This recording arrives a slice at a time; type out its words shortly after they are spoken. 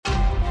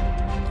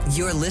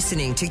You're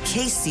listening to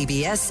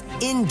KCBS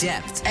In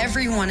Depth.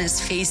 Everyone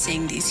is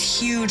facing these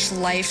huge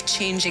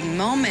life-changing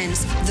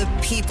moments. The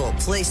people,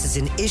 places,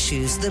 and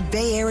issues the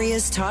Bay Area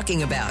is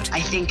talking about. I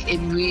think it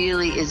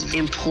really is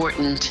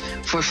important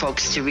for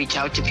folks to reach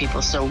out to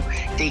people so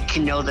they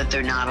can know that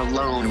they're not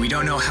alone. We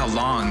don't know how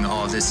long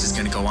all this is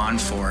going to go on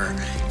for.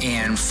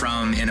 And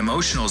from an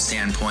emotional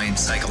standpoint,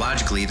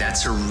 psychologically,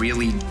 that's a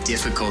really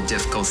difficult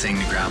thing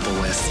to grapple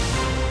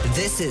with.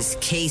 This is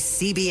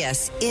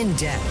KCBS In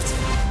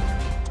Depth.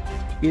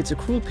 It's a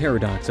cruel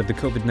paradox of the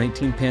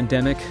COVID-19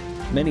 pandemic.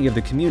 Many of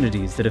the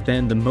communities that have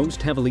been the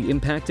most heavily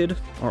impacted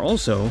are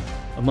also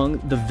among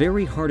the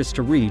very hardest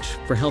to reach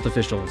for health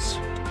officials.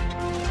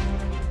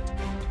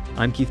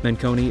 I'm Keith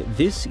Menconi.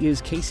 This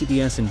is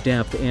KCBS In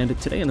Depth, and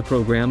today on the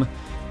program,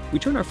 we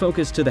turn our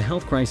focus to the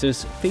health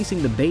crisis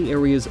facing the Bay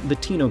Area's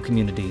Latino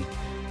community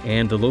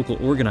and the local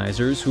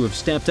organizers who have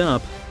stepped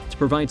up to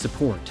provide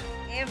support.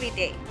 Every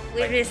day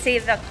we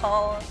receive the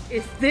call.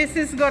 If this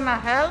is gonna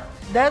help,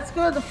 that's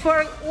good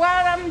for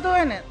what I'm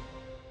doing it.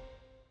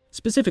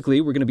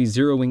 Specifically, we're going to be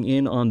zeroing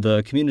in on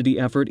the community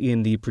effort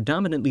in the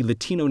predominantly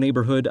Latino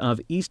neighborhood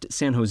of East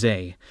San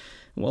Jose.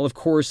 While, of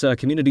course,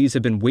 communities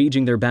have been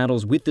waging their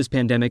battles with this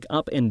pandemic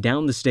up and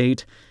down the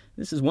state,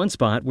 this is one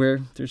spot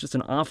where there's just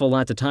an awful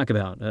lot to talk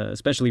about,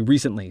 especially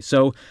recently.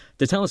 So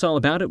to tell us all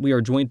about it, we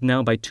are joined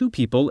now by two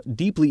people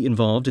deeply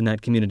involved in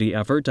that community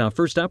effort.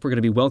 First up, we're going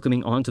to be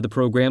welcoming onto the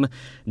program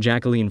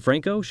Jacqueline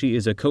Franco. She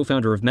is a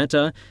co-founder of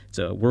Meta. It's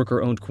a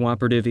worker-owned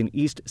cooperative in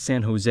East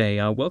San Jose.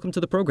 Welcome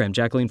to the program,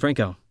 Jacqueline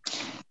Franco.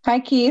 Hi,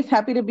 Keith.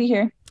 Happy to be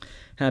here.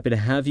 Happy to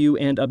have you.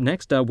 And up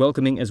next,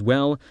 welcoming as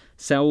well,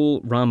 Saul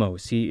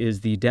Ramos. He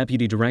is the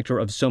Deputy Director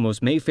of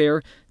Somos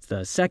Mayfair. It's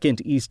the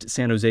second East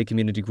San Jose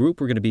community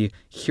group we're going to be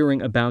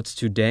hearing about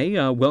today.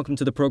 Welcome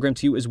to the program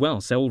to you as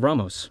well, Saul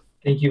Ramos.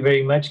 Thank you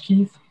very much,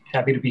 Keith.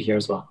 Happy to be here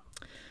as well.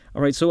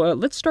 All right, so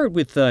let's start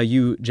with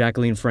you,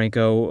 Jacqueline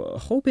Franco.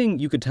 Hoping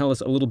you could tell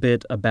us a little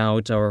bit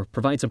about or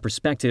provide some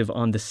perspective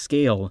on the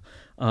scale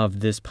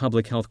of this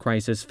public health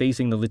crisis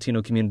facing the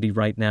Latino community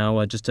right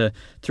now. Just to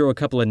throw a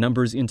couple of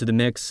numbers into the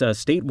mix,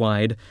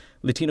 statewide,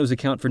 Latinos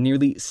account for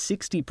nearly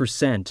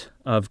 60%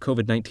 of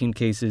COVID-19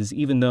 cases,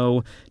 even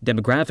though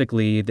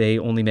demographically they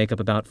only make up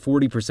about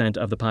 40%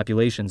 of the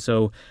population.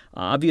 So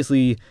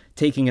obviously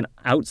taking an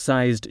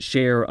outsized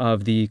share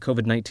of the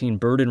COVID-19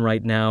 burden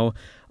right now.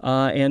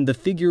 And the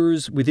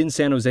figures within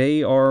San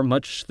Jose are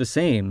much the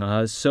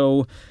same.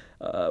 So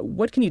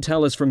what can you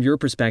tell us from your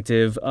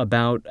perspective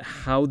about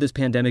how this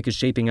pandemic is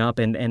shaping up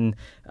and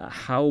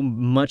how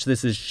much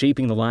this is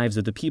shaping the lives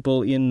of the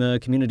people in the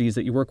communities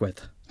that you work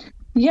with?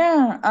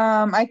 Yeah,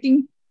 I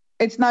think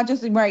it's not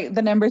just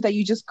the numbers that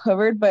you just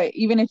covered, but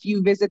even if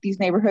you visit these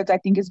neighborhoods, I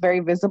think it's very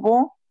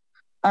visible.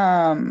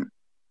 Our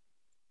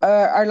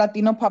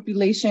Latino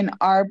population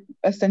are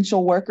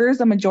essential workers,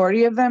 the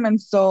majority of them. And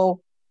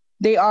so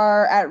they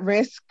are at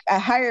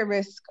higher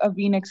risk of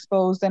being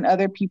exposed than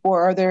other people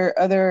or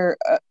other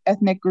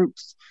ethnic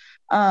groups.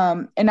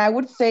 And I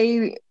would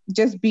say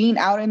just being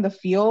out in the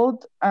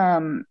field,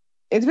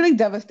 it's really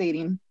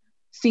devastating.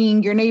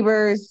 Seeing your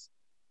neighbors,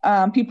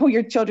 people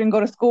your children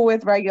go to school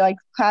with, right? Like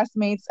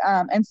classmates,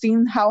 and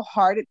seeing how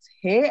hard it's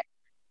hit.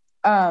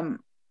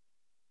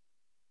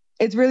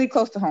 It's really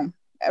close to home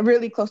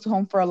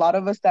for a lot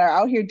of us that are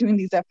out here doing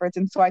these efforts.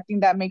 And so I think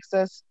that makes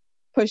us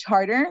push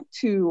harder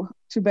to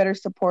better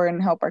support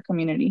and help our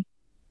community.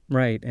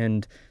 Right.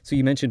 And so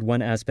you mentioned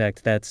one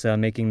aspect that's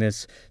making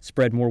this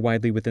spread more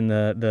widely within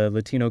the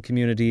Latino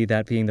community,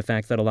 that being the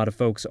fact that a lot of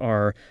folks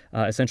are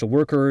essential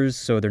workers,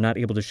 so they're not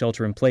able to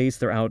shelter in place.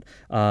 They're out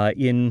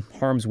in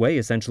harm's way,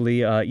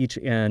 essentially, each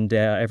and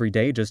every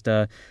day, just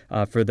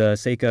for the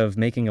sake of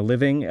making a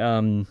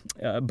living.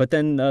 But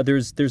then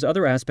there's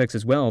other aspects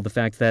as well. The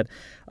fact that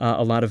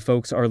a lot of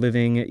folks are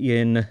living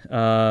in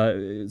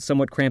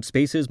somewhat cramped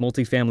spaces,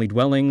 multifamily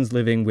dwellings,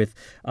 living with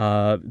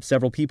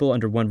several people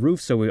under one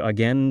roof. So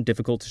again,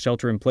 difficult to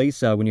shelter in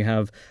place when you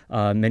have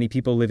many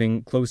people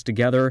living close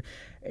together.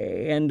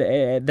 And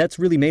that's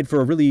really made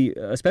for a really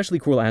especially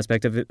cruel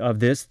aspect of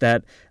this,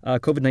 that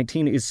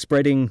COVID-19 is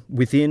spreading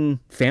within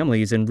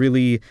families and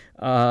really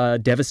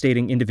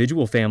devastating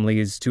individual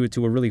families to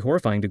a really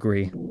horrifying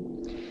degree.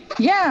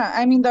 Yeah,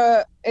 I mean,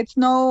 it's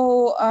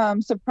no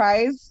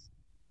surprise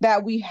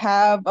that we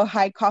have a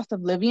high cost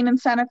of living in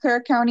Santa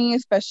Clara County,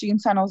 especially in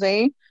San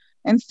Jose.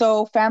 And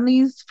so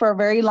families for a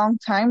very long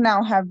time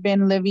now have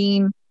been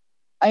living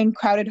in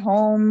crowded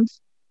homes.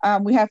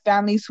 We have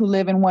families who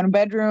live in one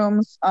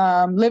bedrooms,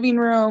 living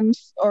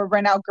rooms, or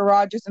rent out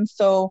garages. And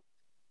so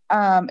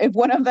if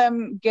one of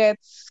them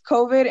gets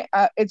COVID,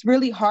 it's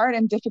really hard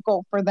and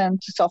difficult for them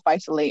to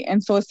self-isolate.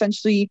 And so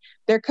essentially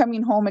they're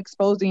coming home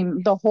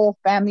exposing the whole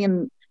family,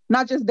 and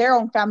not just their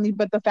own family,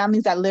 but the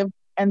families that live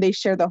and they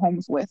share the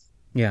homes with.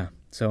 Yeah.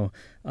 So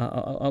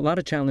a lot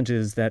of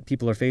challenges that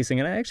people are facing.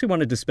 And I actually want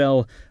to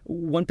dispel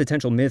one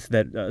potential myth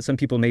that some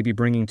people may be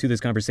bringing to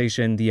this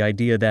conversation, the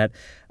idea that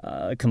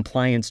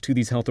compliance to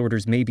these health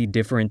orders may be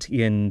different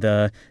in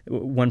the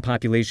one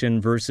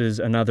population versus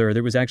another.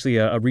 There was actually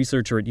a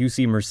researcher at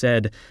UC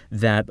Merced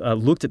that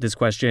looked at this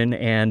question,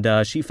 and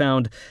she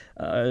found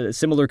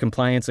similar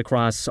compliance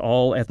across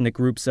all ethnic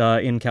groups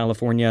in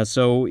California.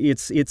 So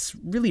it's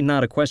really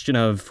not a question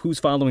of who's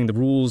following the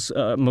rules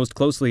most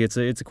closely. It's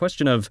a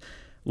question of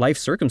life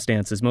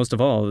circumstances, most of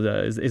all.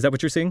 Is that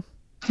what you're seeing?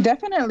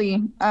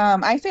 Definitely.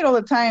 I say it all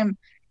the time.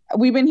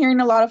 We've been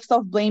hearing a lot of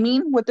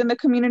self-blaming within the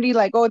community,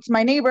 like, oh, it's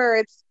my neighbor.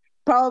 It's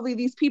probably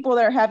these people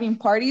that are having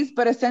parties.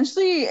 But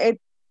essentially,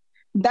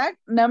 that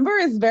number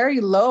is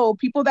very low.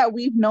 People that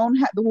we've known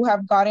who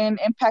have gotten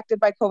impacted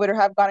by COVID or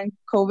have gotten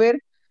COVID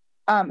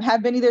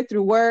have been either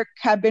through work,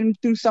 have been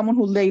through someone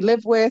who they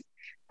live with.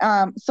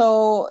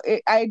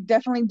 I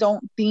definitely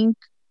don't think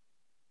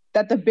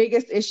that the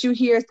biggest issue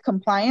here is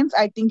compliance.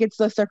 I think it's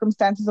the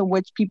circumstances in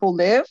which people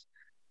live.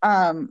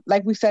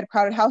 Like we said,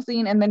 crowded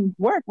housing, and then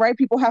work, right?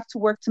 People have to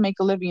work to make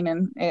a living,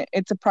 and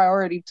it's a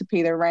priority to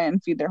pay their rent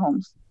and feed their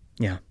homes.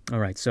 Yeah. All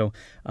right. So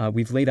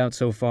we've laid out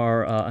so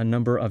far a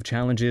number of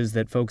challenges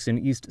that folks in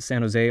East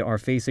San Jose are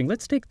facing.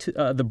 Let's take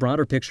the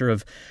broader picture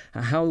of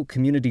how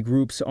community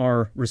groups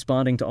are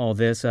responding to all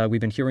this. We've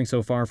been hearing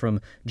so far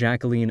from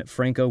Jacqueline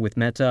Franco with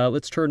Meta.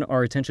 Let's turn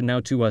our attention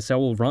now to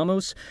Saul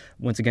Ramos,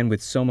 once again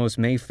with Somos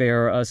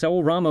Mayfair.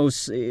 Saul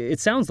Ramos,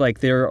 it sounds like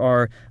there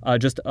are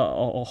just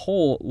a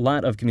whole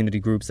lot of community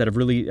groups that have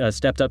really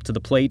stepped up to the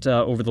plate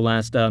over the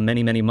last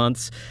many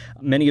months,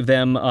 many of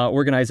them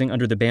organizing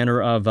under the banner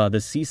of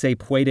the Si Se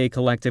Puede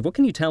Collective. What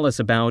can you tell us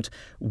about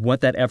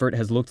what that effort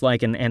has looked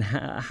like and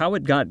how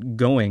it got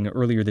going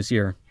earlier this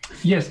year?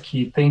 Yes,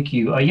 Keith, thank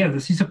you. The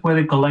Si Se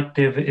Puede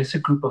Collective is a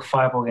group of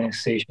 5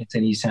 organizations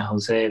in East San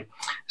Jose.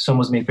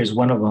 Somos Mayfair is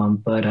one of them,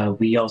 but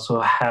we also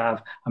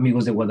have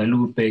Amigos de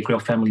Guadalupe, Grail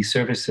Family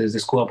Services, the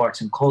School of Arts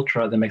and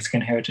Culture, the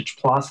Mexican Heritage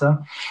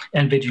Plaza,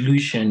 and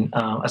Vegilution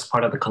as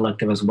part of the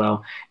collective as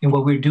well. And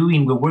what we're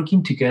doing, we're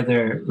working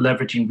together,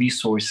 leveraging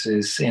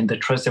resources and the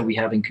trust that we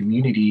have in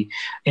community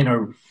in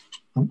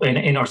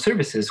our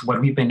services, what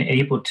we've been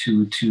able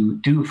to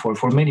do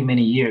for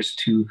many years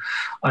to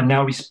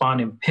now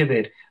respond and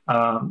pivot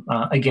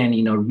again,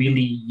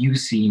 really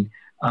using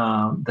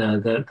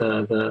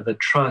the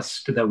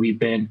trust that we've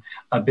been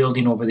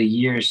building over the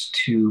years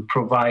to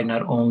provide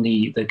not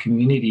only the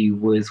community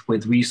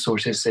with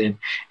resources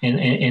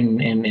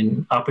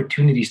and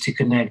opportunities to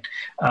connect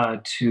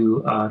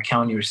to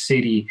county or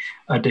city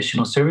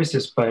additional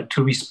services, but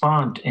to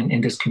respond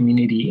in this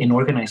community and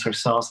organize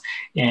ourselves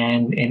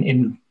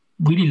and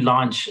really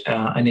launch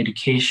an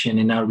education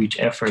and outreach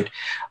effort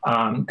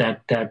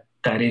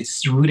that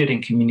is rooted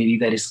in community,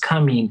 that is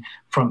coming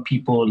from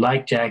people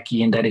like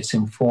Jackie, and that it's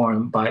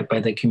informed by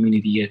the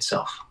community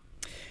itself.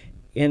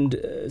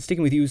 And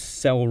sticking with you,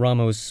 Saul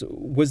Ramos,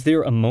 was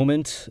there a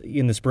moment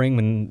in the spring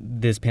when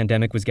this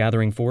pandemic was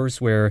gathering force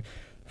where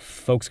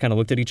folks kind of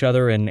looked at each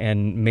other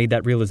and made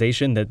that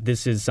realization that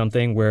this is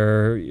something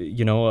where,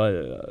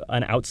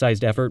 an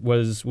outsized effort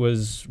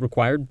was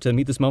required to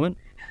meet this moment?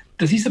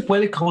 The Si Se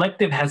Puede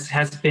Collective has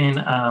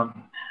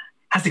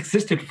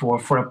existed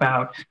for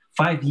about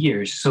 5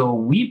 years. So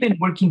we've been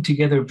working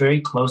together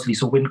very closely.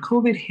 So when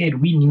COVID hit,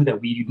 we knew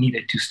that we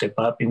needed to step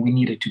up and we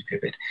needed to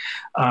pivot.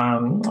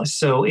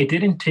 So it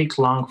didn't take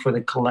long for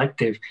the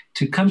collective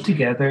to come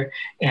together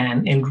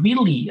and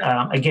really,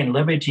 again,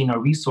 leveraging our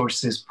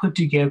resources, put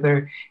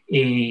together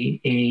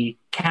a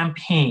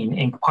campaign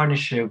in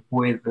partnership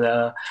with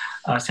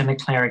Santa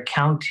Clara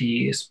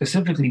County,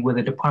 specifically with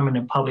the Department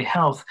of Public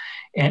Health,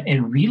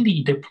 and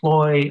really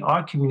deploy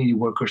our community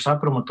workers, our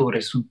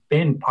promotores, who've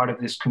been part of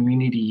this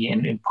community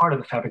and part of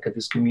the fabric of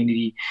this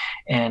community.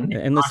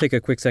 And let's take a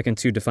quick second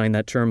to define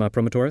that term,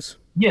 promotores.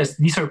 Yes,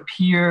 these are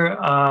peer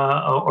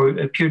or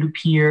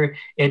peer-to-peer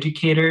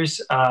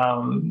educators.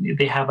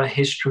 They have a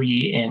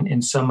history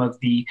in some of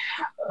the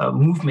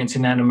movements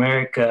in Latin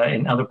America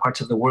and other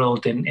parts of the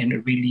world,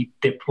 and really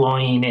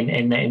deploying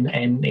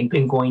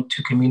and going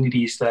to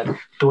communities that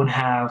don't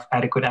have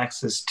adequate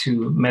access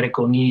to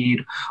medical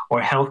need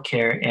or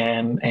healthcare,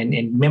 and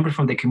members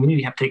from the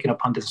community have taken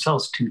upon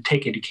themselves to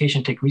take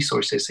education, take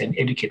resources, and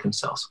educate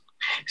themselves.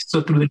 So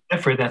through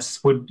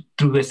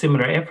a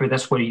similar effort,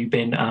 that's where you've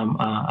been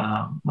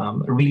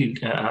really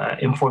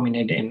informing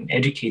and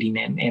educating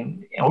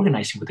and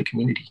organizing with the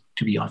community,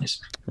 to be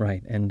honest.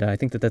 Right. And I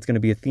think that's going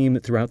to be a theme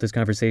throughout this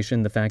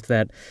conversation, the fact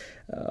that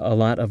a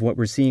lot of what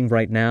we're seeing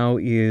right now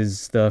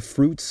is the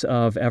fruits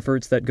of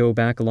efforts that go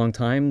back a long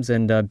times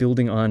and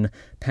building on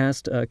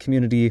past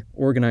community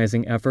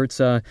organizing efforts.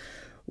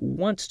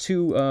 Want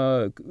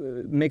to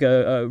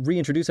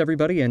reintroduce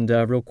everybody and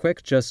real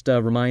quick, just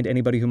remind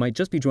anybody who might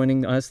just be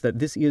joining us that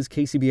this is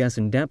KCBS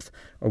In Depth,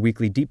 our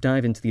weekly deep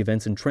dive into the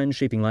events and trends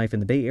shaping life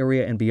in the Bay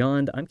Area and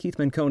beyond. I'm Keith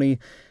Menconi.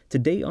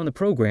 Today on the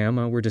program,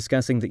 we're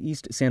discussing the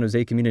East San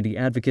Jose community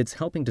advocates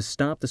helping to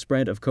stop the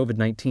spread of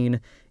COVID-19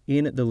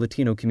 in the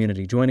Latino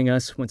community. Joining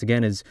us once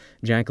again is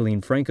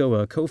Jacqueline Franco,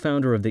 a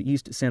co-founder of the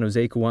East San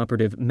Jose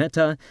cooperative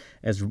Meta,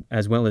 as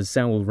well as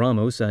Saul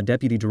Ramos,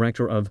 Deputy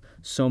Director of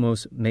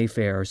Somos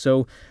Mayfair.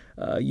 So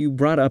you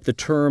brought up the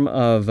term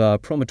of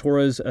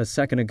promotoras a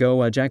second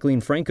ago.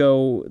 Jacqueline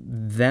Franco,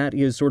 that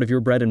is sort of your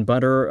bread and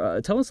butter.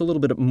 Tell us a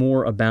little bit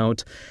more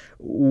about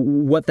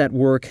what that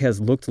work has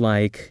looked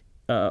like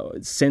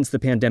since the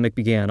pandemic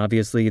began.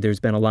 Obviously, there's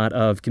been a lot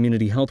of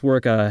community health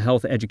work,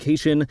 health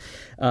education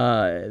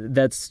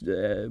that's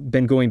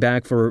been going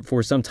back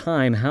for some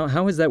time.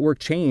 How has that work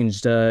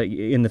changed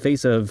in the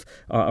face of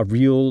a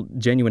real,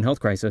 genuine health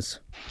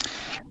crisis?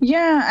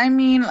 Yeah, I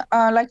mean,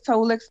 like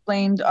Saul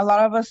explained, a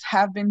lot of us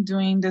have been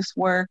doing this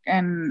work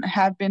and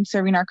have been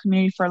serving our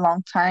community for a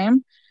long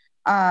time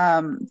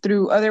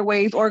through other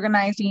ways,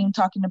 organizing,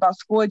 talking about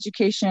school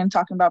education,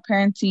 talking about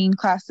parenting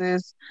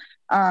classes.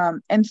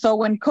 And so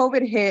when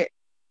COVID hit,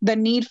 the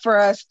need for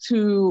us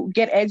to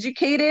get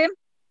educated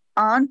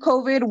on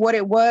COVID, what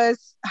it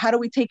was, how do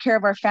we take care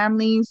of our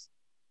families,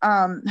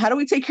 how do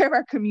we take care of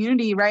our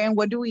community, right? And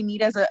what do we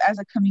need as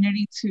a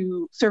community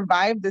to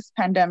survive this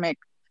pandemic?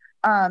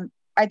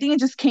 I think it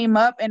just came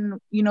up, and,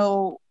 you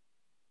know,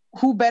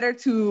 who better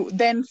to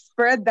then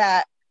spread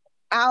that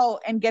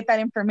out and get that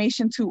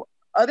information to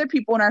other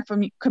people in our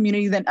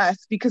community than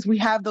us, because we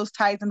have those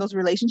ties and those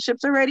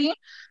relationships already,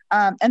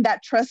 and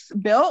that trust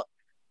built.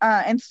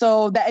 And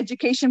so the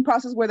education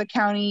process where the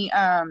county,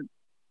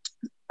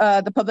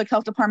 the public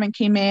health department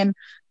came in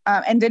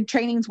and did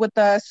trainings with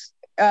us,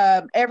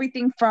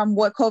 everything from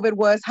what COVID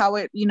was, how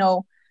it, you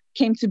know,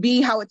 came to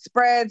be, how it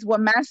spreads, what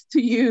masks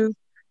to use,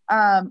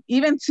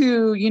 even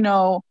to, you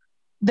know,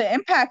 the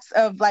impacts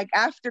of like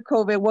after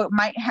COVID, what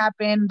might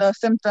happen, the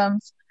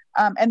symptoms,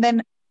 and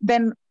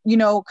then, you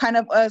know, kind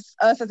of us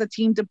as a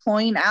team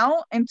deploying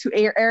out into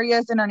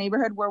areas in our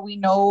neighborhood where we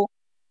know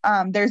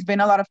there's been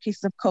a lot of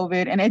cases of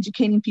COVID, and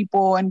educating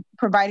people and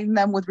providing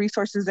them with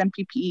resources and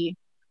PPE.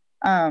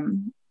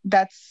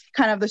 That's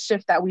kind of the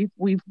shift that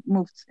we've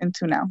moved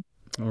into now.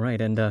 All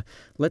right, and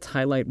let's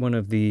highlight one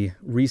of the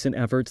recent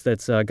efforts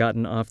that's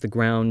gotten off the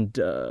ground.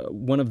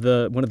 One of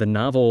the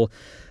novel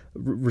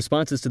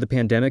responses to the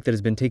pandemic that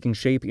has been taking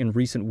shape in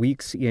recent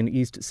weeks in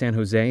East San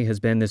Jose has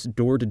been this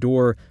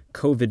door-to-door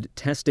COVID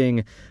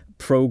testing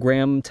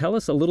program. Tell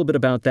us a little bit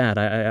about that.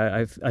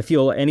 I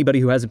feel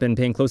anybody who hasn't been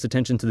paying close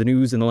attention to the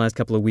news in the last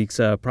couple of weeks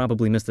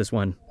probably missed this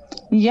one.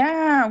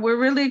 Yeah, we're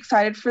really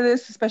excited for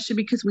this, especially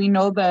because we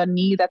know the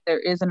need that there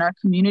is in our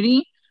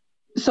community.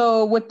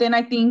 So within,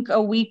 I think,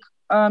 a week,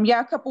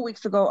 a couple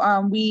weeks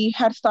ago, we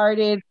had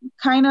started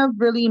kind of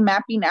really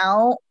mapping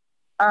out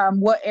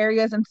what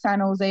areas in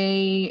San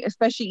Jose,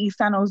 especially East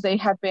San Jose,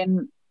 have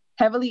been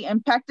heavily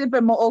impacted,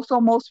 but also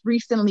most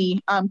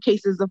recently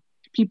cases of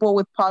people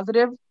with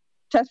positive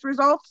test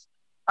results,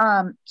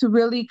 to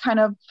really kind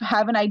of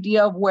have an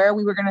idea of where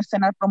we were going to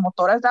send our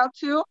promotoras out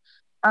to.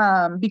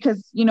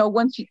 Because, you know,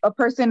 once a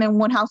person in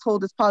one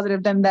household is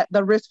positive, then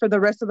the risk for the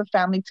rest of the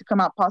family to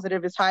come out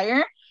positive is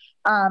higher.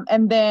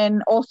 And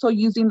then also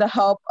using the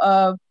help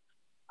of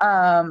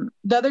the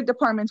other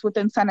departments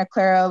within Santa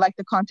Clara, like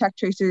the contact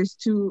tracers,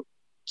 to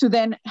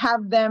then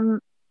have them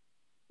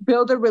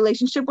build a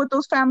relationship with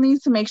those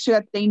families to make sure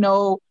that they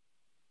know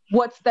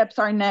what steps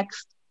are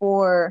next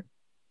for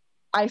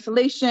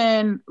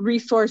isolation,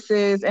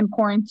 resources, and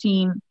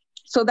quarantine.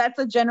 So that's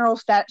a general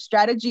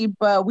strategy,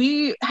 but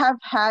we have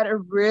had a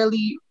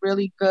really,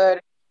 really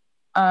good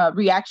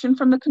reaction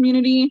from the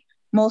community.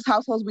 Most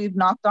households we've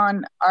knocked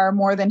on are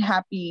more than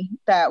happy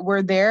that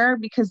we're there,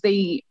 because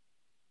they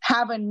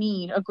have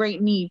a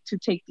great need to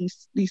take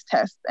these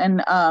tests.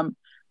 And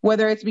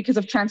whether it's because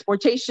of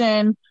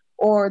transportation,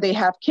 or they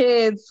have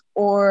kids,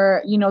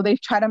 or, you know,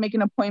 they've tried to make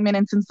an appointment,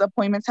 and since the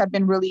appointments have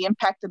been really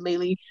impacted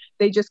lately,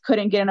 they just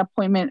couldn't get an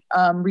appointment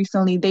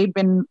recently. They've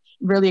been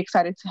really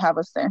excited to have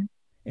us there.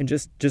 And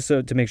just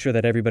so to make sure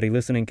that everybody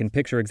listening can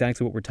picture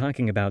exactly what we're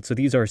talking about. So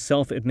these are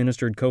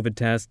self-administered COVID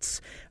tests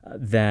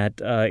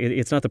that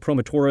it's not the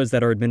promotoras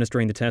that are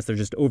administering the tests. They're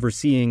just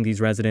overseeing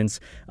these residents,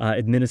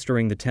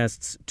 administering the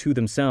tests to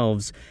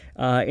themselves.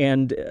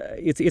 And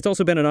it's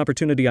also been an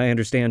opportunity, I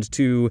understand,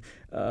 to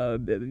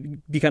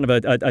be kind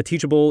of a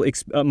teachable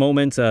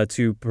moment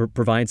to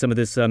provide some of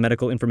this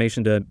medical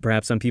information to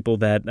perhaps some people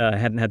that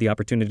hadn't had the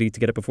opportunity to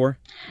get it before.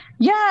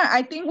 Yeah,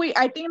 I think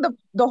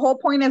the whole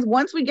point is,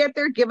 once we get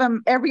there, give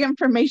them every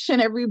information,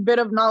 every bit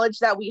of knowledge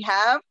that we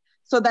have,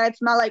 so that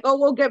it's not like, oh,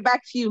 we'll get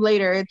back to you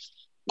later.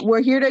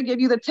 We're here to give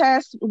you the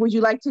test. Would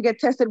you like to get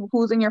tested?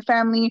 Who's in your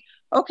family?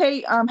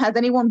 Okay, has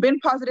anyone been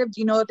positive? Do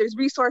you know that there's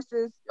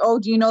resources? Oh,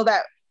 do you know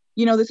that,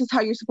 you know, this is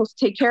how you're supposed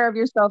to take care of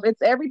yourself?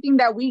 It's everything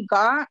that we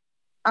got.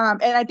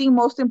 And I think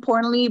most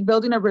importantly,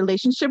 building a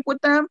relationship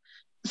with them,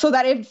 so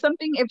that if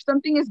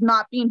something is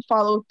not being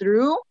followed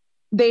through,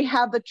 they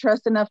have the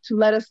trust enough to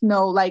let us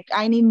know, like,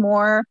 I need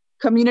more,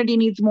 community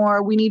needs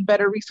more, we need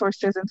better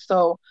resources. And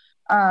so,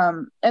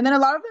 and then a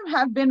lot of them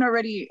have been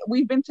already,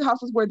 we've been to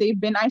houses where they've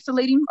been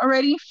isolating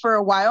already for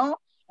a while.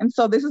 And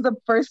so this is the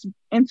first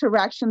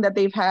interaction that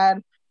they've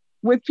had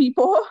with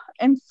people.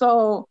 And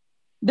so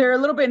they're a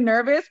little bit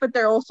nervous, but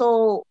they're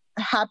also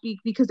happy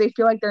because they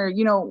feel like they're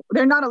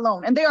not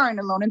alone, and they aren't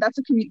alone. And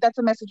that's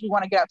a message we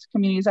want to get out to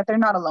communities, that they're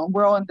not alone.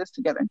 We're all in this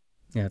together.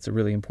 Yeah, it's a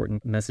really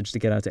important message to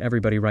get out to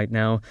everybody right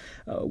now.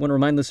 I want to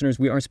remind listeners,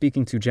 we are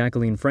speaking to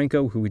Jacqueline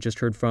Franco, who we just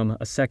heard from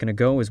a second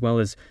ago, as well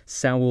as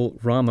Saul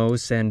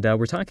Ramos. And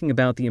we're talking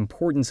about the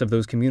importance of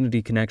those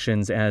community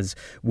connections as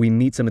we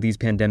meet some of these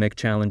pandemic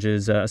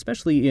challenges,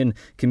 especially in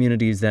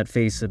communities that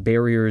face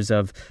barriers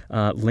of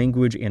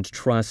language and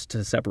trust,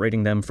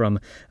 separating them from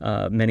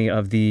many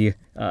of the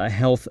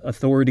health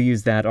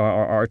authorities that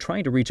are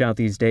trying to reach out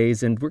these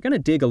days. And we're going to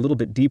dig a little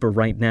bit deeper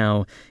right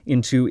now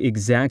into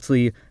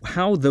exactly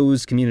how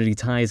those community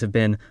ties have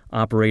been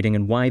operating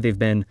and why they've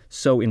been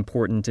so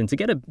important. And to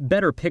get a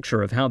better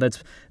picture of how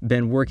that's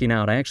been working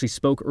out, I actually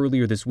spoke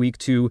earlier this week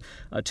to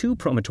two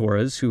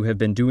promotoras who have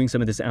been doing some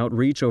of this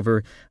outreach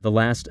over the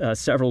last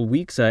several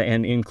weeks,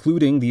 and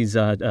including these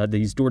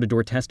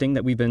door-to-door testing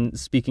that we've been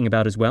speaking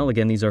about as well.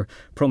 Again, these are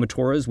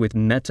promotoras with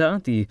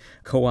Meta, the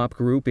co-op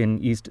group in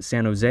East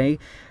San Jose.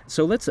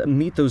 So let's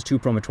meet those two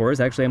promotoras.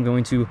 Actually, I'm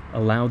going to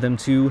allow them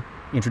to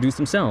introduce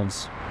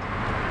themselves.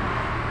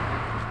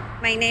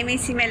 My name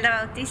is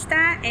Imelda Bautista,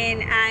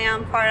 and I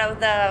am part of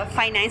the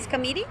finance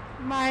committee.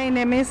 My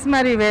name is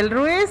Maribel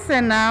Ruiz,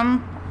 and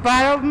I'm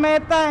part of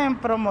Meta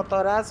and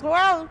promotora as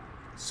well.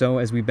 So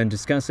as we've been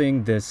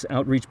discussing, this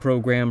outreach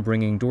program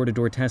bringing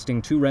door-to-door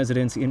testing to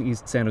residents in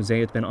East San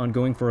Jose, it's been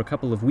ongoing for a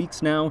couple of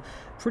weeks now.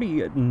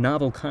 Pretty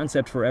novel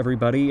concept for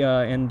everybody.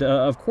 And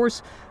of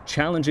course,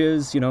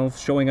 challenges,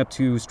 showing up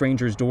to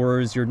strangers'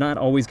 doors. You're not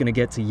always going to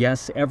get to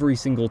yes every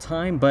single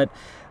time, but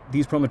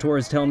these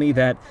promotoras tell me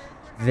that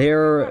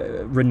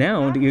their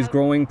renown is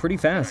growing pretty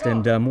fast,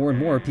 and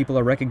more people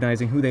are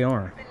recognizing who they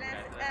are.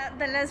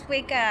 The last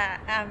week,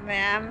 a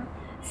ma'am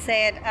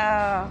said,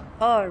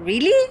 oh,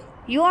 really?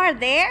 You are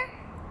there?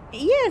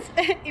 Yes.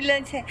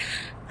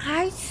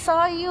 I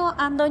saw you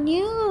on the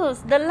news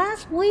the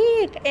last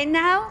week, and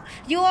now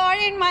you are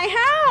in my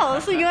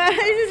house. You are,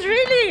 it's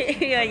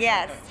really,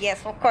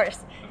 yes, of course.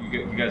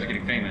 You guys are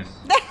getting famous.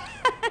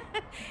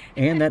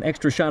 And that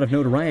extra shot of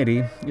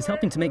notoriety is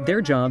helping to make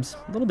their jobs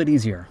a little bit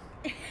easier.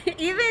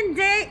 Even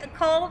they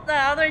called the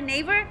other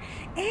neighbor,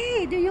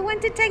 hey, do you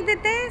want to take the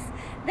test?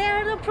 There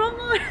are the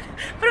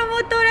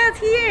promotoras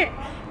here.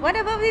 What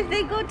about if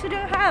they go to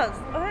their house?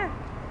 Oh,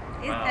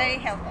 it's very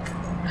helpful.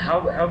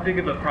 How big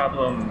of a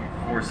problem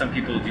for some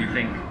people do you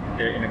think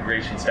their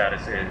immigration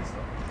status is?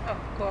 Of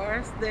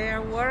course, they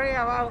are worried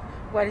about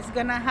what is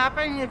going to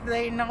happen if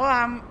they know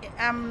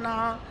I'm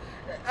not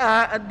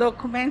a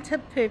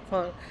documented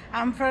people.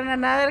 I'm from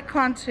another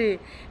country,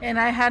 and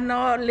I had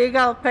no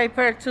legal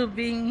paper to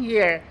being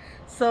here.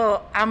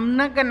 So I'm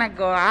not going to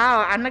go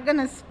out. I'm not going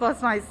to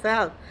expose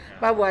myself.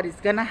 But what is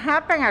going to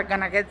happen? I'm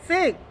going to get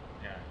sick.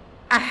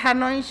 I had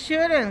no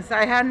insurance.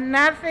 I had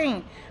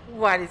nothing.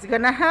 What is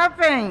going to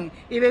happen?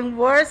 Even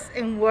worse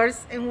and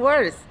worse and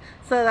worse.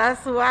 So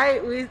that's why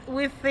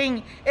we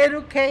think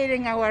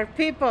educating our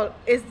people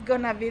is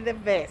going to be the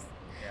best.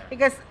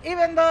 Because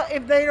even though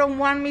if they don't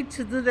want me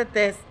to do the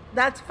test,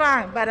 that's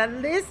fine. But at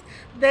least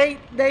they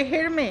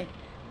hear me.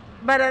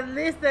 But at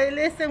least they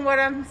listen what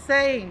I'm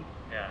saying.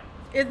 Yeah.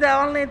 It's the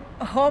only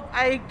hope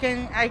I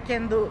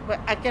can do.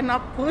 But I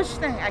cannot push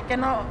them. I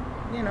cannot,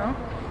 Yeah.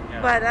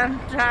 But I'm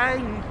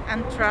trying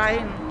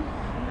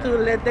to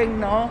let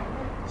them know.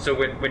 So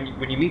when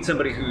you meet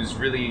somebody who's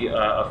really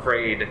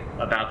afraid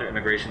about their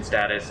immigration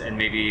status, and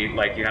maybe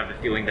like you have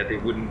the feeling that they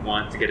wouldn't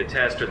want to get a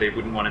test or they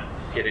wouldn't want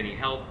to get any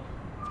help,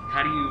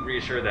 how do you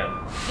reassure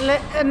them?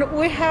 And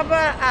we have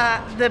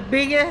the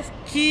biggest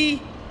key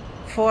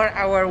for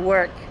our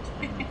work.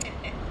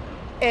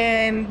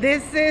 And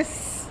this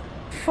is,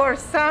 for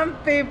some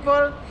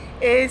people,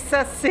 it's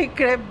a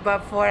secret, but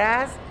for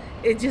us,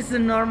 it's just a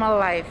normal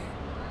life.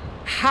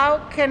 How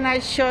can I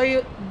show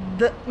you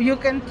that you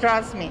can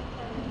trust me?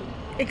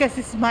 Because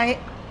it's my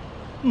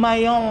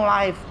own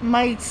life,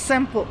 my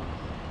example.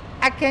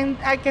 I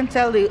can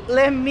tell you,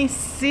 let me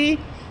see.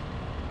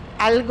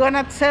 I'm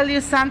gonna tell you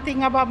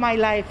something about my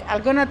life.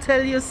 I'm gonna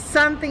tell you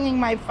something in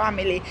my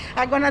family.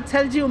 I'm gonna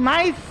tell you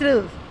my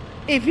truth.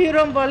 If you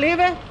don't believe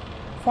it,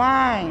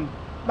 fine.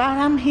 But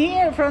I'm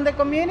here from the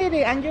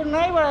community. I'm your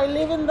neighbor. I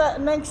live in the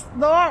next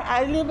door.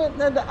 I live in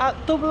the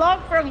 2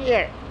 blocks from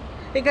here.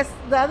 Because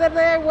the other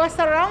day I was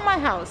around my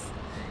house.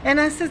 And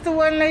I said to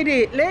one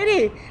lady,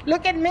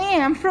 look at me.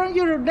 I'm from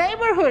your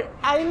neighborhood.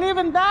 I live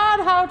in that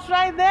house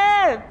right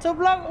there.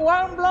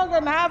 1 block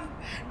and a half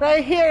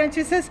right here. And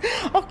she says,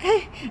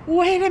 okay,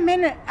 wait a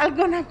minute. I'm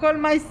going to call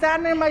my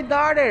son and my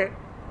daughter.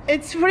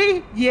 It's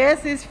free.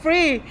 Yes, it's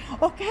free.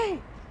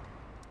 Okay.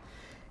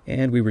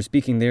 And we were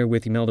speaking there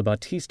with Imelda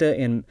Bautista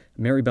and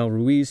Maribel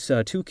Ruiz,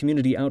 two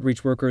community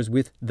outreach workers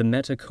with the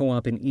Meta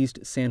Co-op in East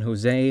San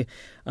Jose.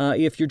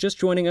 If you're just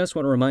joining us, I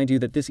want to remind you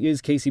that this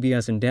is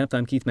KCBS In Depth.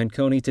 I'm Keith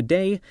Menconi.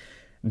 Today,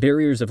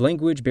 barriers of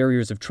language,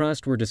 barriers of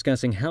trust. We're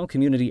discussing how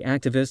community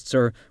activists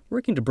are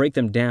working to break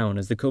them down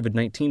as the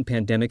COVID-19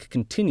 pandemic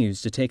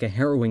continues to take a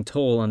harrowing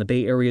toll on the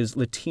Bay Area's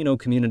Latino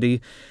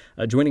community.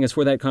 Joining us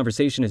for that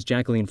conversation is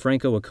Jacqueline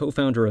Franco, a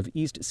co-founder of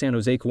East San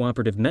Jose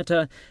Cooperative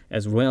Meta,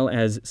 as well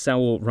as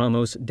Saul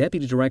Ramos,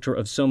 Deputy Director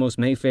of Somos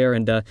Mayfair.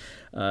 And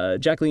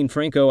Jacqueline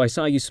Franco, I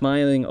saw you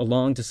smiling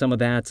along to some of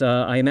that.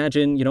 I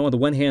imagine, on the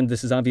one hand,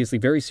 this is obviously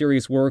very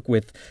serious work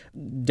with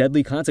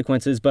deadly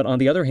consequences, but on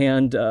the other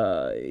hand,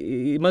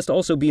 it must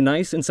also be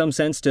nice in some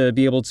sense to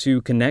be able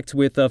to connect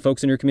with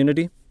folks in your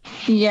community.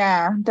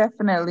 Yeah,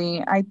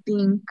 definitely. I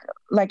think,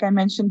 like I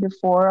mentioned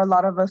before, a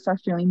lot of us are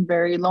feeling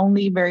very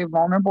lonely, very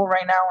vulnerable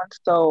right now. And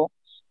so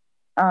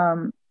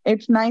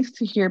it's nice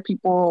to hear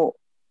people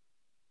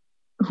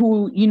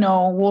who,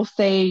 will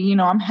say,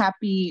 I'm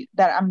happy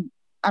that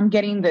I'm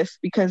getting this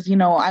because,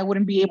 I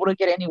wouldn't be able to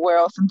get anywhere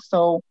else. And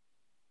so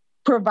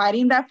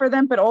providing that for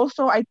them, but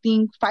also I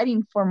think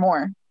fighting for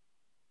more,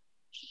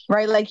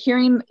 right? Like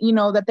hearing,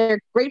 that they're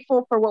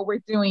grateful for what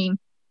we're doing,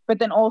 but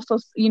then also,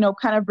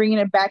 kind of bringing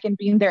it back and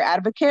being their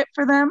advocate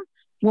for them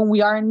when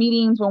we are in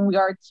meetings, when we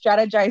are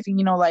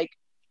strategizing, like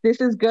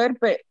this is good,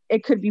 but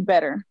it could be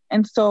better.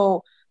 And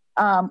so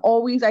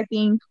always, I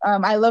think,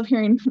 I love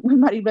hearing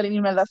Maribel and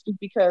Imelda speak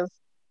because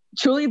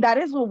truly that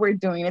is what we're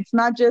doing. It's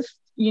not just,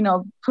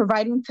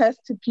 providing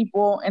tests to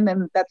people and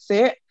then that's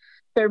it,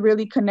 but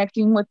really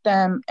connecting with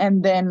them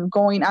and then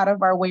going out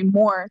of our way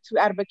more to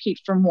advocate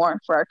for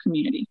more for our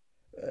community.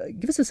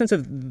 Give us a sense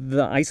of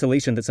the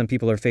isolation that some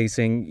people are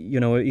facing.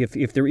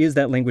 If there is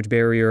that language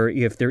barrier,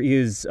 if there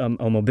is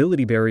a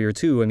mobility barrier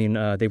too. I mean,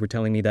 they were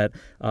telling me that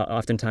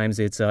oftentimes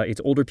it's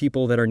older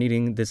people that are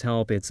needing this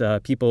help. It's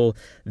people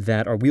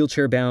that are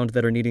wheelchair bound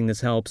that are needing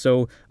this help.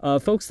 So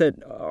folks that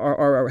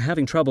are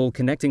having trouble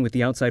connecting with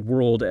the outside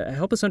world,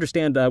 help us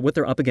understand what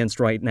they're up against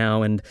right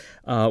now and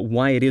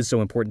why it is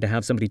so important to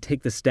have somebody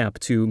take the step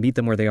to meet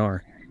them where they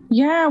are.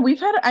 Yeah,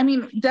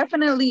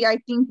 definitely, I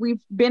think we've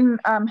been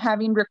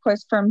having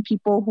requests from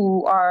people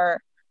who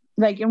are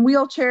like in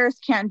wheelchairs,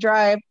 can't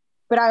drive,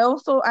 but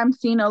I'm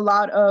seeing a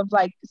lot of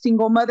like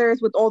single mothers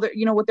with older,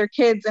 with their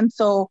kids. And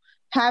so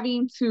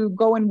having to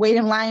go and wait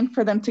in line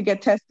for them to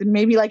get tested,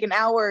 maybe like an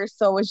hour or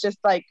so is just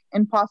like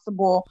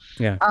impossible.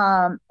 Yeah.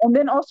 And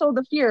then also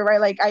the fear,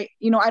 right? Like I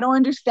don't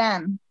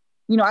understand.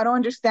 I don't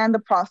understand the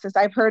process.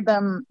 I've heard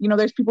them,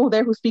 there's people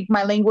there who speak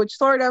my language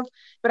sort of,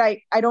 but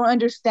I don't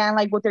understand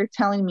like what they're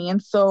telling me.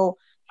 And so,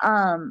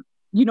 coming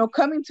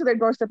to their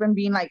doorstep and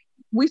being like,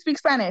 we speak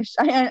Spanish.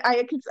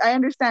 I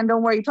understand.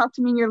 Don't worry. Talk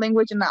to me in your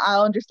language and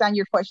I'll understand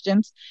your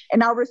questions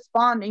and I'll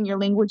respond in your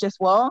language as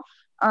well.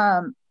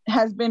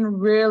 Has been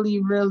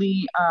really,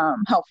 really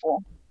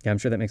helpful. Yeah, I'm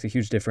sure that makes a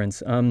huge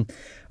difference. All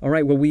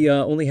right, well, we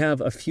only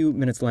have a few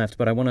minutes left,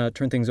 but I want to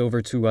turn things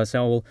over to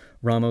Saul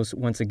Ramos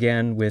once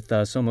again with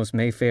Somos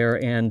Mayfair,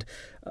 and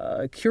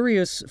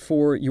curious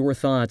for your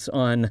thoughts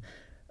on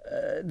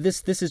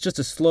this. This is just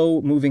a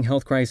slow-moving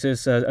health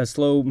crisis, a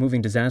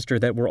slow-moving disaster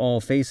that we're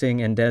all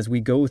facing, and as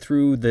we go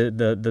through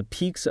the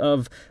peaks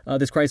of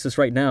this crisis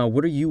right now,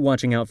 what are you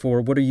watching out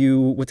for?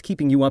 What's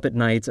keeping you up at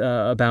night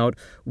about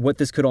what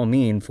this could all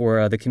mean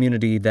for the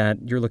community that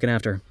you're looking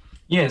after?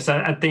 Yes,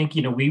 I think,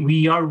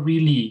 we are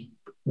really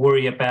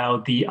worried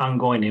about the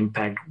ongoing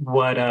impact.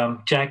 What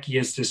Jackie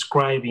is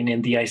describing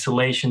in the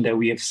isolation that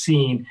we have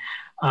seen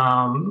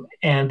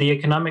and the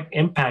economic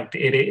impact,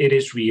 it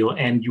is real.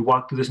 And you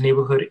walk through this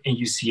neighborhood and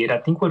you see it. I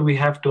think what we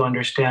have to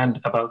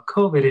understand about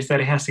COVID is that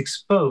it has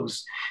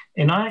exposed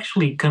and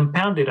actually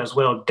compounded as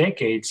well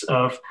decades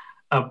of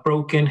a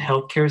broken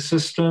healthcare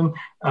system.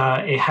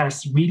 It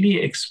has really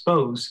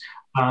exposed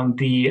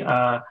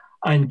the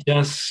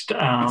unjust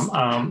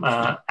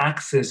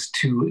access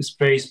to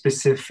very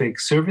specific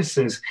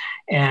services.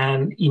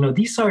 And,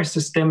 these are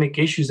systemic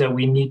issues that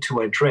we need to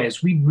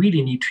address. We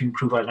really need to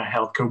improve our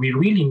healthcare. We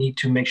really need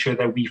to make sure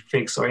that we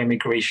fix our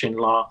immigration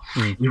law.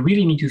 We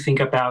really need to think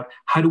about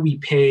how do we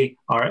pay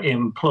our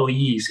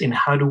employees and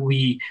how do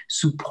we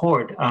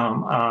support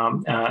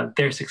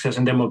their success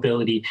and their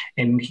mobility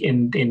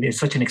in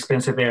such an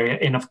expensive area.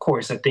 And of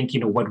course, I think,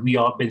 what we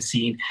all been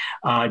seeing,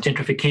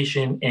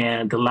 gentrification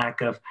and the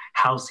lack of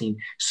housing.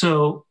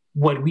 So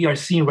what we are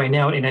seeing right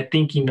now, and I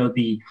think,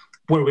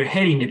 where we're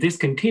heading, if this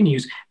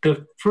continues,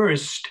 the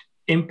first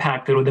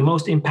impacted or the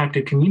most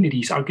impacted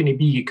communities are going to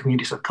be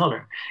communities of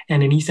color.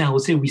 And in East San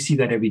Jose, we see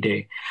that every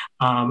day.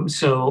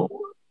 So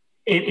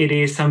it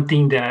is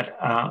something that,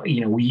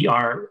 we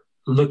are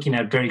looking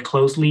at very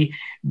closely.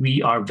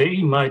 We are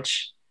very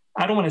much,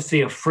 I don't want to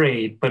say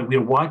afraid, but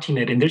we're watching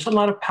it. And there's a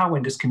lot of power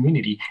in this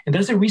community. And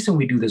that's the reason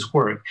we do this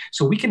work.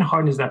 So we can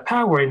harness that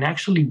power and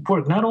actually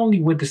work not only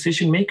with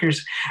decision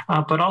makers,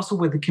 but also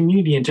with the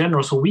community in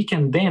general. So we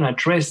can then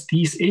address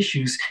these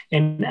issues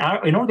and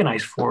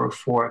organize for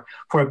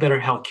a better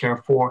healthcare,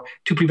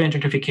 to prevent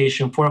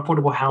gentrification, for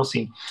affordable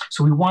housing.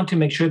 So we want to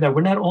make sure that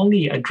we're not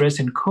only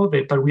addressing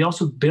COVID, but we're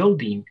also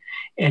building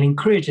and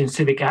encouraging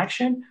civic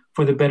action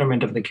for the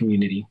betterment of the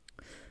community.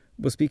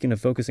 Well, speaking of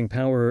focusing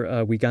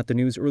power, we got the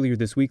news earlier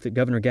this week that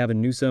Governor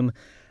Gavin Newsom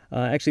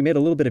actually made a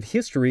little bit of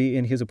history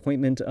in his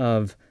appointment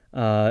of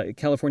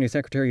California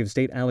Secretary of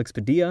State Alex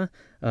Padilla,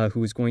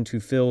 who is going to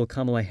fill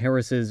Kamala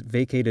Harris's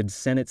vacated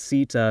Senate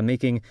seat,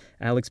 making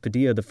Alex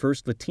Padilla the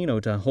first Latino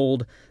to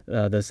hold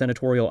the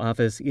senatorial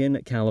office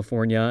in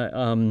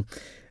California.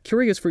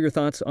 Curious for your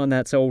thoughts on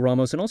that, Saul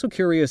Ramos, and also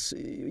curious,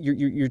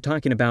 you're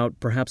talking about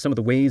perhaps some of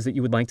the ways that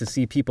you would like to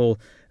see people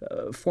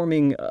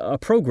forming a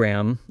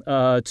program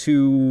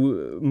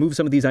to move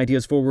some of these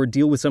ideas forward,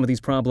 deal with some of these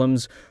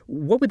problems.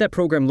 What would that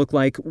program look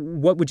like?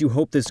 What would you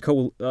hope this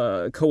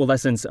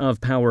coalescence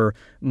of power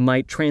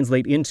might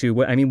translate into?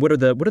 What are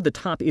the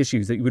top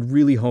issues that you would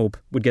really hope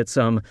would get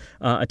some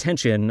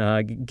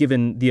attention,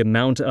 given the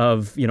amount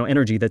of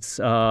energy that's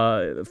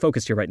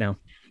focused here right now?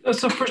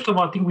 So first of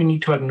all, I think we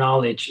need to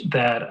acknowledge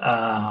that,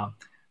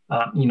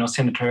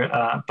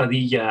 Senator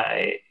Padilla,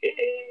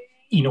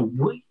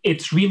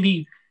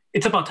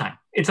 it's about time.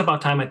 It's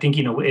about time. I think,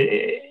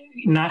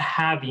 not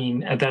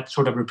having that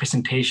sort of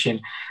representation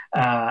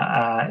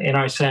in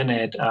our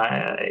Senate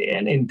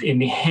and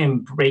in him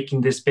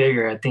breaking this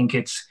barrier, I think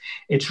it's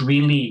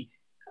really,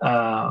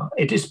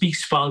 it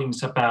speaks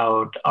volumes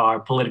about our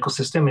political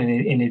system,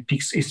 and it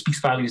speaks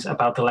volumes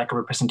about the lack of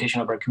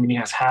representation of our community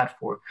has had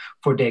for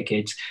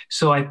decades.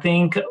 So I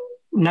think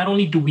not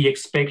only do we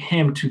expect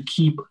him to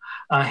keep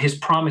his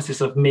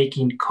promises of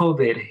making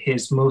COVID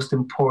his most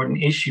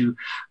important issue,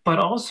 but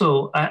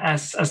also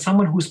as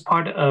someone who's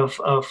part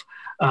of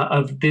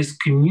this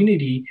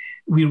community,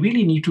 we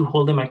really need to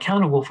hold him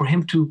accountable for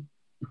him to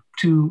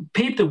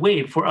pave the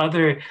way for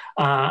other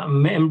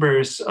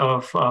members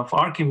of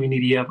our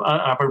community, of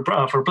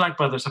our Black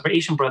brothers, of our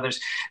Asian brothers,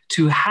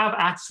 to have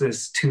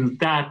access to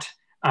that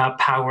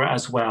power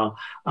as well.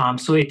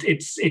 So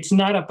it's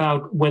not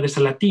about whether it's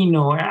a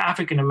Latino or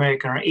African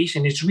American or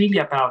Asian. It's really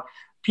about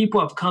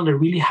people of color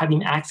really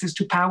having access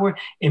to power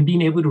and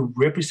being able to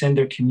represent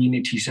their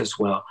communities as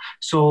well.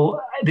 So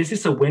this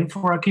is a win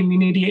for our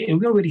community, and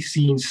we're already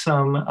seeing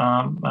some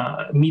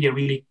media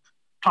really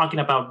talking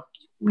about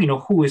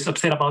who is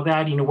upset about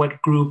that, what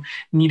group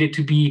needed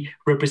to be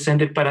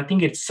represented. But I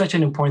think it's such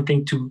an important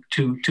thing to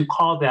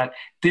call that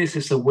this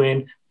is a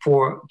win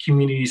for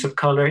communities of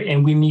color,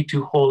 and we need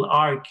to hold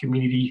our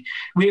community.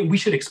 We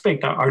should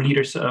expect our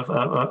leaders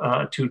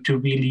to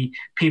really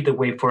pave the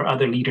way for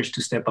other leaders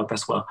to step up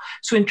as well.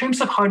 So in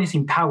terms of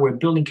harnessing power,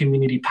 building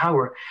community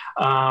power,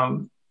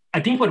 I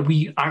think what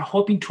we are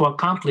hoping to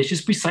accomplish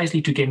is precisely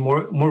to gain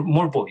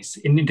more voice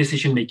in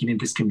decision-making in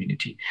this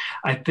community.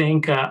 I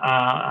think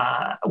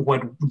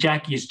what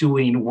Jackie is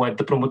doing, what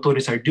the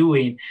promotores are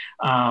doing,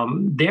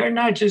 they're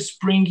not just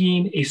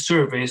bringing a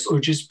service or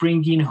just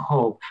bringing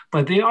hope,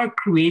 but they are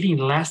creating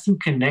lasting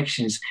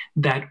connections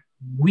that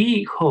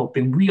we hope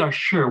and we are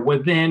sure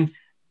will then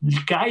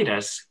guide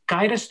us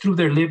through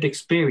their lived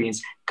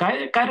experience,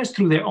 guide us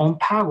through their own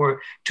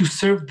power to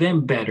serve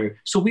them better.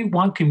 So we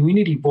want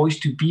community voice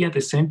to be at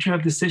the center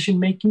of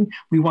decision-making.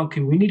 We want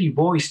community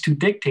voice to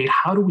dictate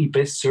how do we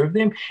best serve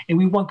them. And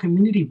we want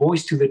community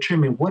voice to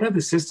determine what are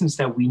the systems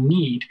that we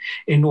need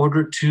in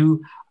order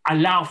to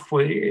allow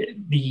for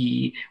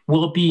the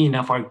well-being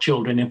of our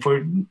children and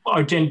for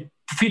our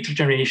future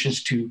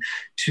generations to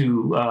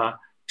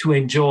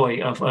enjoy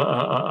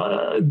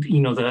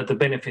the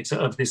benefits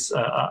of this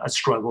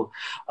struggle.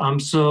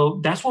 So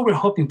that's what we're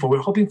hoping for. We're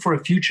hoping for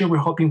a future. We're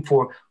hoping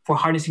for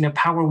harnessing a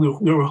power.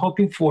 We're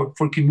hoping for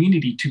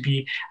community to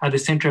be at the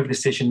center of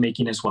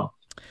decision-making as well.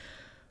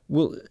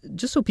 Well,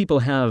 just so people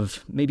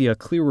have maybe a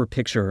clearer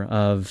picture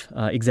of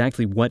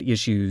exactly what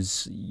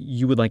issues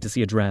you would like to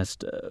see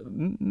addressed,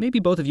 maybe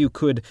both of you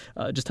could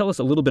just tell us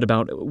a little bit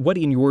about what,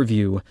 in your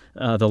view,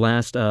 the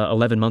last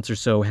 11 months or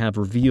so have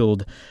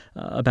revealed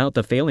about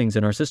the failings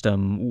in our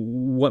system.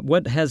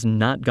 What has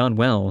not gone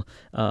well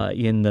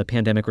in the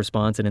pandemic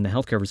response and in the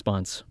healthcare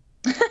response?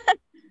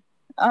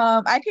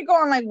 I could go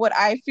on what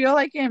I feel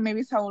like, and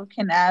maybe Saul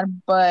can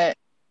add, but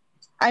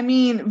I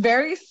mean,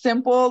 very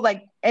simple,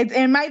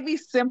 it might be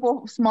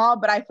simple, small,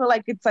 but I feel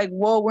like it's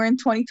whoa, we're in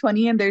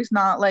 2020 and there's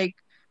not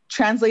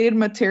translated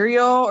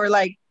material or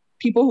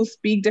people who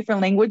speak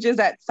different languages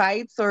at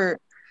sites or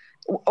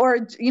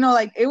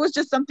it was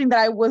just something that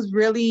I was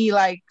really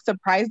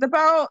surprised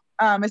about,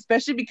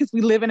 especially because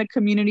we live in a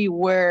community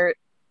where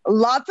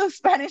lots of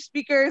Spanish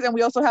speakers and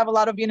we also have a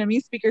lot of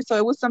Vietnamese speakers. So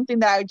it was something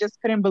that I just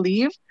couldn't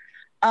believe.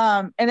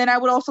 And then I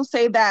would also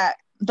say that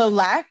the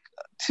lack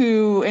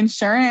to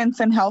insurance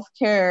and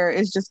healthcare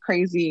is just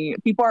crazy.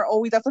 People are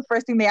always, that's the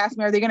first thing they ask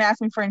me. Are they going to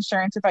ask me for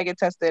insurance if I get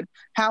tested?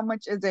 How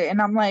much is it? And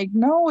I'm like,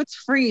 no, it's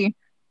free.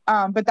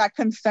 But that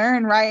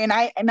concern,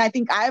 right? And I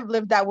think I've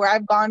lived that where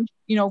I've gone,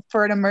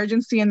 for an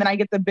emergency and then I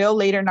get the bill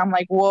later and I'm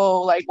like,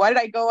 whoa, why did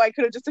I go? I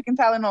could have just taken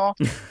Tylenol.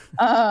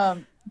 But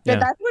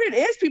that's what it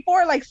is. People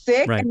are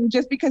sick, right? And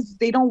just because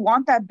they don't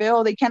want that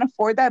bill, they can't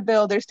afford that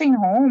bill, they're staying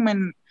home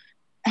and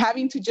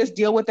having to just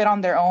deal with it on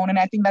their own. And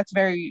I think that's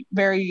very,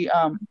 very,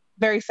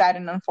 very sad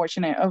and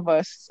unfortunate of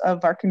us,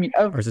 of our community,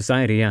 of our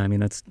society. Yeah, I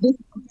mean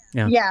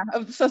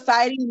of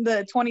society in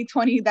the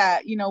 2020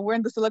 that we're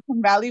in the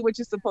Silicon Valley, which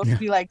is supposed to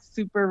be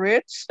super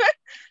rich.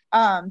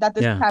 That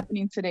this is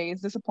happening today is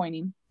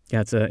disappointing.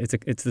 Yeah,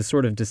 it's the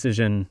sort of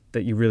decision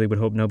that you really would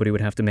hope nobody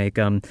would have to make.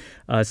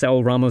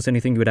 Saul Ramos,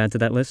 anything you would add to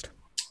that list?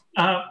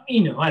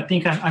 I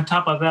think on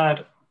top of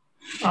that,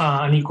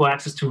 unequal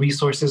access to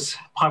resources,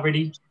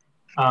 poverty.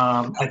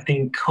 I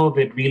think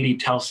COVID really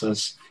tells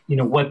us,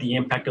 what the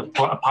impact of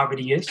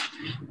poverty is.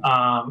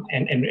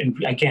 And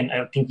again,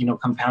 I think,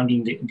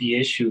 compounding the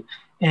issue.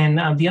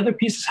 And the other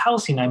piece is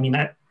housing. I mean,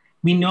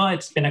 we know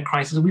it's been a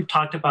crisis. We've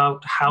talked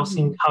about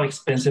housing, how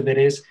expensive it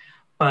is.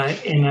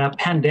 But in a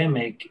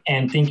pandemic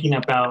and thinking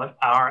about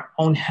our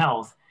own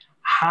health,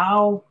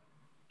 how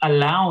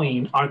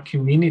allowing our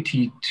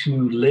community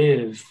to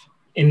live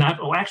and not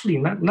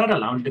providing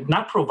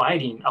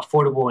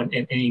affordable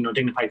and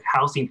dignified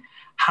housing,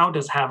 how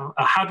does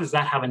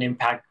that have an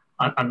impact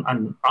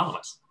on all of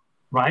us,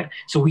 right?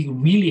 So we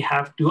really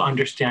have to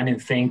understand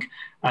and think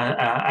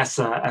as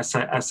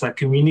a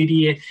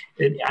community,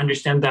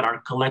 understand that our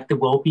collective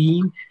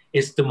well-being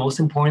is the most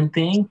important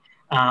thing.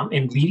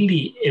 And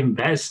really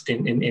invest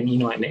in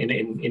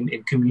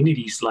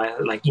communities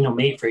like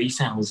Mayfair, East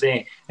San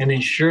Jose, and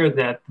ensure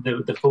that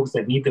the folks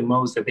that need the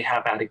most, that they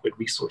have adequate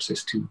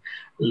resources to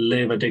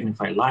live a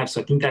dignified life.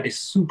 So I think that is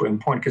super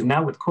important, because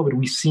now with COVID,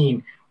 we've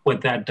seen what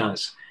that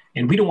does,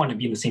 and we don't want to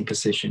be in the same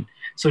position.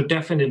 So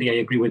definitely, I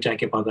agree with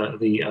Jackie about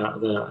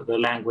the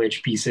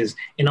language pieces,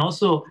 and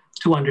also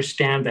to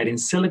understand that in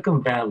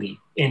Silicon Valley,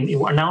 and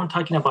now I'm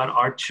talking about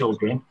our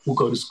children who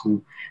go to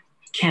school,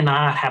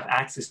 cannot have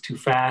access to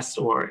fast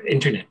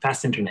internet,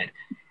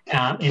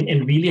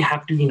 and really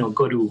have to,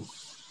 go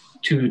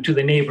to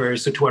the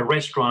neighbors, or to a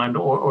restaurant,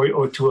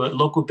 or to a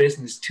local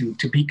business to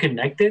be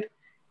connected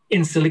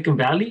in Silicon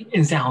Valley,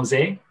 in San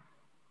Jose.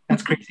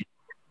 That's crazy.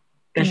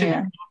 That should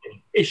not be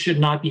happening. It should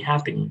not be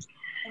happening.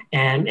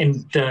 And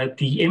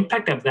the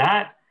impact of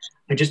that,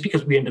 just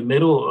because we're in the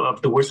middle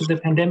of the worst of the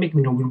pandemic,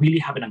 we really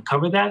haven't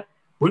uncovered that.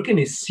 We're going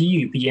to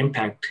see the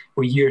impact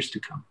for years to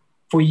come.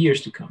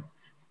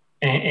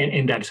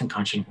 And that is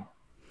unconscionable.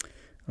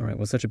 All right.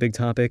 Well, such a big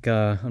topic.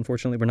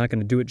 Unfortunately, we're not going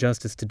to do it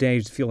justice today. I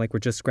just feel like we're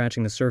just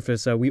scratching the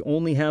surface. We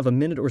only have a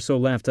minute or so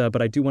left, but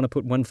I do want to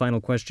put one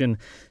final question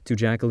to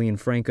Jacqueline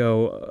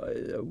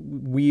Franco.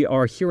 We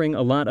are hearing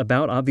a lot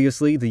about,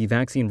 obviously, the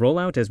vaccine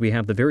rollout, as we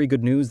have the very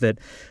good news that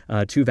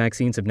 2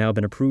 vaccines have now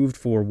been approved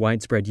for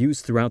widespread use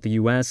throughout the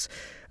U.S.,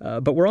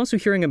 but we're also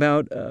hearing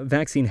about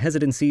vaccine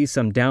hesitancy,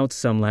 some doubts,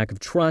 some lack of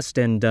trust,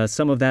 and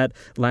some of that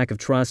lack of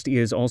trust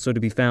is also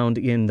to be found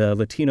in the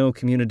Latino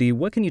community.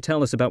 What can you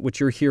tell us about what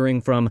you're hearing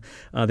from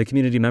the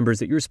community members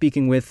that you're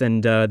speaking with,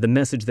 and the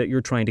message that you're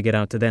trying to get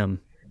out to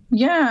them?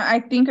 Yeah, I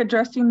think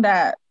addressing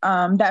that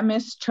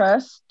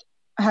mistrust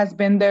has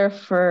been there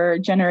for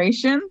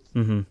generations.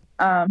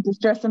 Mm-hmm.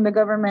 Distrust in the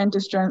government,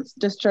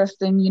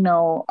 distrust in,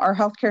 our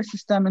healthcare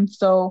system. And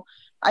so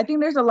I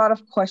think there's a lot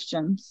of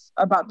questions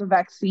about the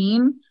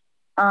vaccine.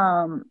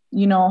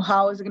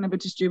 How is it going to be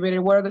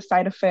distributed? What are the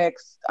side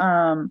effects?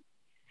 And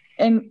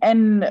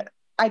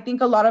I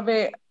think a lot of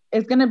it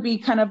is going to be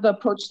kind of the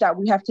approach that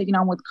we have taken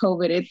on with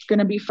COVID. It's going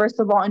to be, first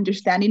of all,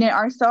 understanding it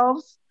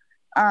ourselves,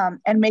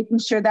 and making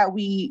sure that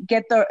we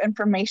get the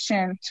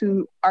information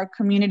to our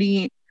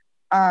community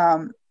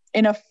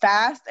in a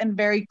fast and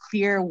very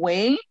clear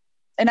way.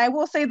 And I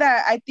will say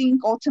that I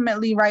think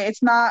ultimately, right,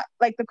 it's not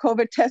like the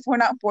COVID test. We're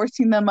not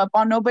forcing them up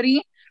on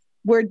nobody.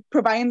 We're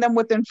providing them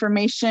with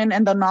information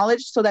and the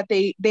knowledge so that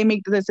they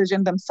make the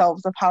decision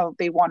themselves of how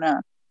they want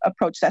to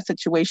approach that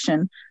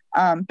situation.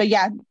 But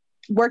yeah,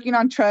 working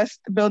on trust,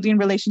 building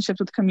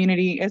relationships with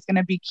community is going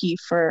to be key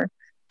for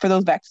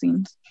those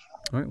vaccines.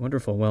 All right,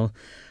 wonderful. Well,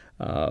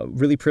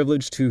 really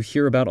privileged to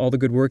hear about all the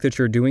good work that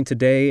you're doing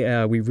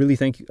today. We really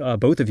thank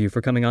both of you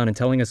for coming on and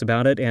telling us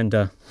about it,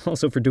 and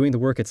also for doing the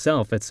work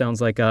itself. It sounds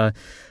like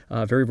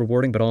very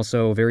rewarding, but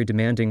also very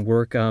demanding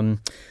work.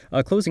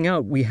 Closing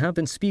out, we have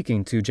been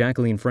speaking to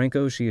Jacqueline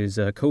Franco. She is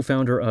a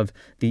co-founder of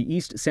the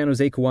East San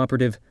Jose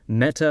Cooperative,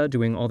 META,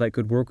 doing all that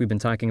good work we've been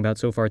talking about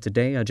so far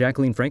today.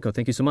 Jacqueline Franco,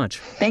 thank you so much.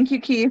 Thank you,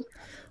 Keith.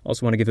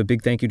 Also want to give a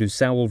big thank you to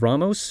Saul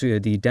Ramos, the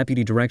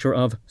Deputy Director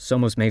of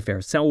Somos Mayfair.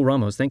 Saul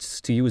Ramos,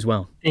 thanks to you as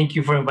well. Thank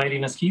you for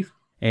inviting us, Keith.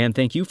 And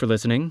thank you for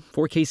listening.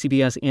 For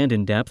KCBS and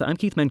In Depth, I'm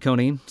Keith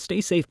Menconi.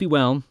 Stay safe, be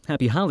well.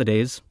 Happy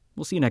holidays.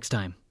 We'll see you next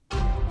time.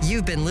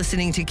 You've been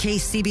listening to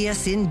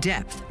KCBS In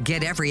Depth.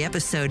 Get every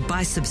episode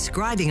by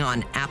subscribing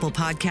on Apple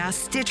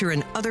Podcasts, Stitcher,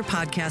 and other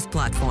podcast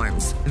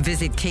platforms.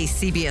 Visit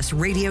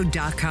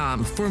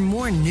kcbsradio.com for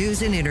more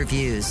news and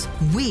interviews.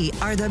 We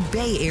are the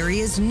Bay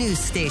Area's news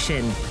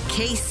station,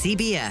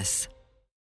 KCBS.